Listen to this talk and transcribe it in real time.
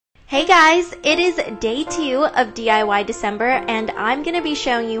Hey guys, it is day 2 of DIY December and I'm going to be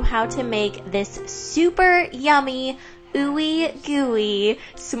showing you how to make this super yummy, ooey gooey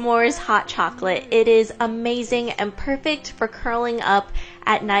s'mores hot chocolate. It is amazing and perfect for curling up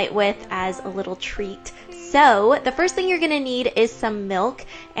at night with as a little treat. So the first thing you're going to need is some milk,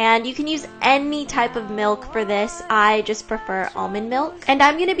 and you can use any type of milk for this. I just prefer almond milk, and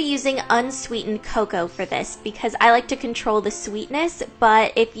I'm going to be using unsweetened cocoa for this because I like to control the sweetness.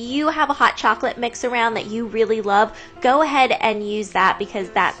 But if you have a hot chocolate mix around that you really love, go ahead and use that because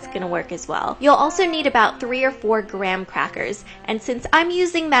that's going to work as well. You'll also need about 3 or 4 graham crackers, and since I'm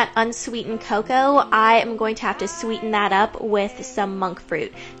using that unsweetened cocoa, I am going to have to sweeten that up with some monk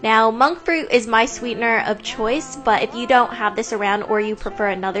fruit. Now, monk fruit is my sweetener of choice, but if you don't have this around or you prefer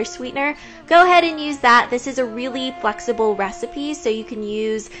another sweetener, go ahead and use that. This is a really flexible recipe, so you can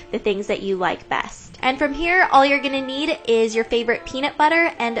use the things that you like best. And from here, all you're going to need is your favorite peanut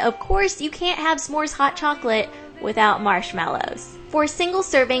butter, and of course, you can't have s'mores hot chocolate without marshmallows. For a single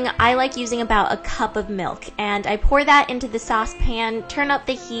serving, I like using about a cup of milk, and I pour that into the saucepan, turn up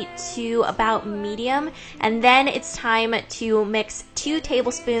the heat to about medium, and then it's time to mix 2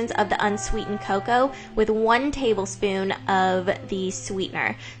 tablespoons of the unsweetened cocoa with 1 tablespoon of the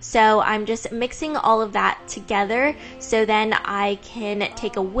sweetener. So I'm just mixing all of that together so then I can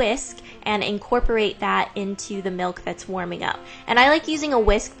take a whisk and incorporate that into the milk that's warming up. And I like using a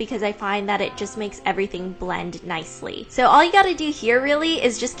whisk because I find that it just makes everything blend nicely. So all you gotta do here really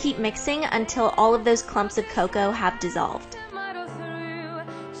is just keep mixing until all of those clumps of cocoa have dissolved.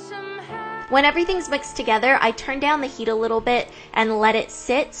 When everything's mixed together, I turn down the heat a little bit and let it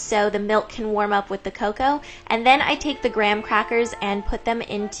sit so the milk can warm up with the cocoa. And then I take the graham crackers and put them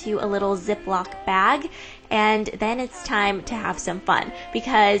into a little Ziploc bag. And then it's time to have some fun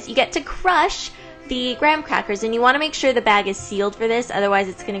because you get to crush the graham crackers, and you want to make sure the bag is sealed for this, otherwise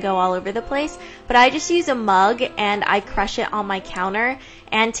it's going to go all over the place. But I just use a mug and I crush it on my counter,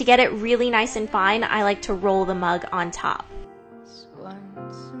 and to get it really nice and fine, I like to roll the mug on top.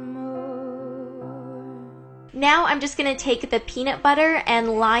 Now I'm just going to take the peanut butter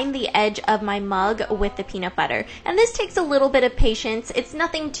and line the edge of my mug with the peanut butter. And this takes a little bit of patience. It's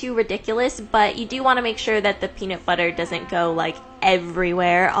nothing too ridiculous, but you do want to make sure that the peanut butter doesn't go like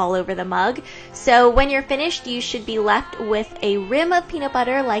everywhere all over the mug. So when you're finished, you should be left with a rim of peanut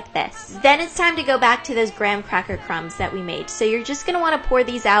butter like this. Then it's time to go back to those graham cracker crumbs that we made. So you're just going to want to pour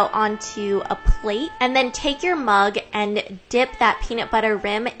these out onto a plate and then take your mug and dip that peanut butter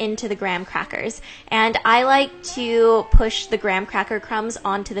rim into the graham crackers. And I like to push the graham cracker crumbs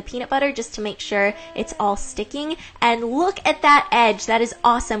onto the peanut butter just to make sure it's all sticking. And look at that edge. That is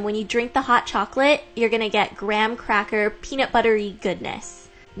awesome. When you drink the hot chocolate, you're going to get graham cracker peanut buttery goodness.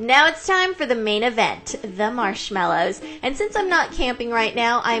 Now it's time for the main event, the marshmallows. And since I'm not camping right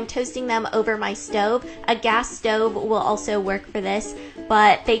now, I am toasting them over my stove. A gas stove will also work for this,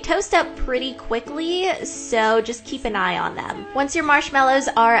 but they toast up pretty quickly, so just keep an eye on them. Once your marshmallows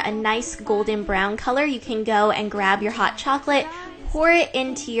are a nice golden brown color, you can go and grab your hot chocolate, pour it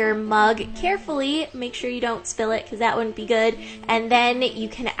into your mug carefully, make sure you don't spill it because that wouldn't be good, and then you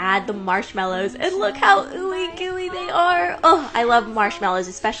can add the marshmallows, and look how ooey gooey they are. Oh, I love marshmallows,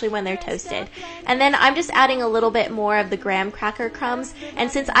 especially when they're toasted. And then I'm just adding a little bit more of the graham cracker crumbs,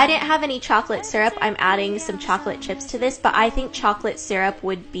 and since I didn't have any chocolate syrup, I'm adding some chocolate chips to this, but I think chocolate syrup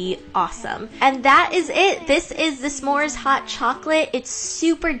would be awesome. And that is it. This is the s'mores hot chocolate. It's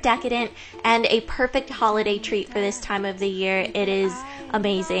super decadent and a perfect holiday treat for this time of the year. It is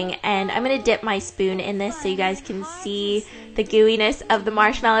amazing, and I'm going to dip my spoon in this so you guys can see the gooiness of the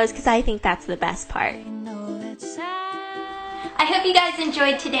marshmallows because I think that's the best part. I hope you guys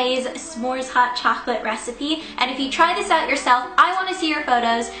enjoyed today's s'mores hot chocolate recipe, and if you try this out yourself, I want to see your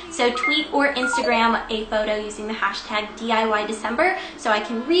photos, so tweet or Instagram a photo using the hashtag DIYDecember so I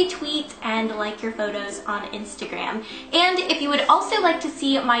can retweet and like your photos on Instagram. And if you would also like to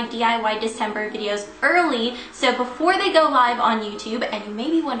see my DIY December videos early, so before they go live on YouTube, and you may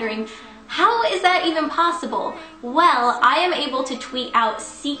be wondering, how is that even possible? Well, I am able to tweet out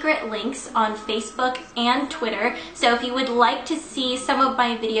secret links on Facebook and Twitter, so if you would like to see some of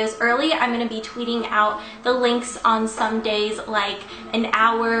my videos early, I'm going to be tweeting out the links on some days like an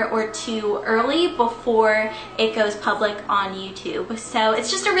hour or 2 early before it goes public on YouTube. So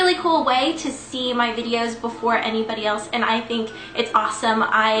it's just a really cool way to see my videos before anybody else, and I think it's awesome.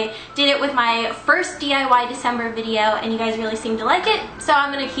 I did it with my first DIY December video, and you guys really seem to like it, so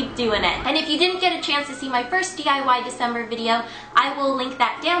I'm going to keep doing it. And if you didn't get a chance to see my first DIY December video, I will link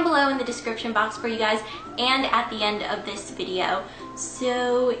that down below in the description box for you guys and at the end of this video.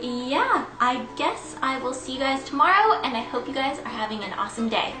 So yeah, I guess I will see you guys tomorrow, and I hope you guys are having an awesome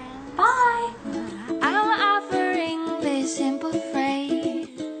day. Bye! Bye! I'm offering this simple phrase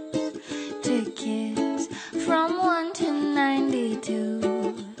to kids from 1 to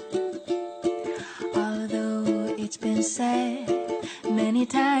 92. Although it's been said many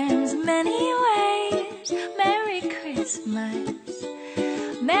times, many ways, Merry Christmas,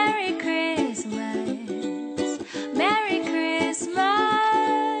 Merry Christmas.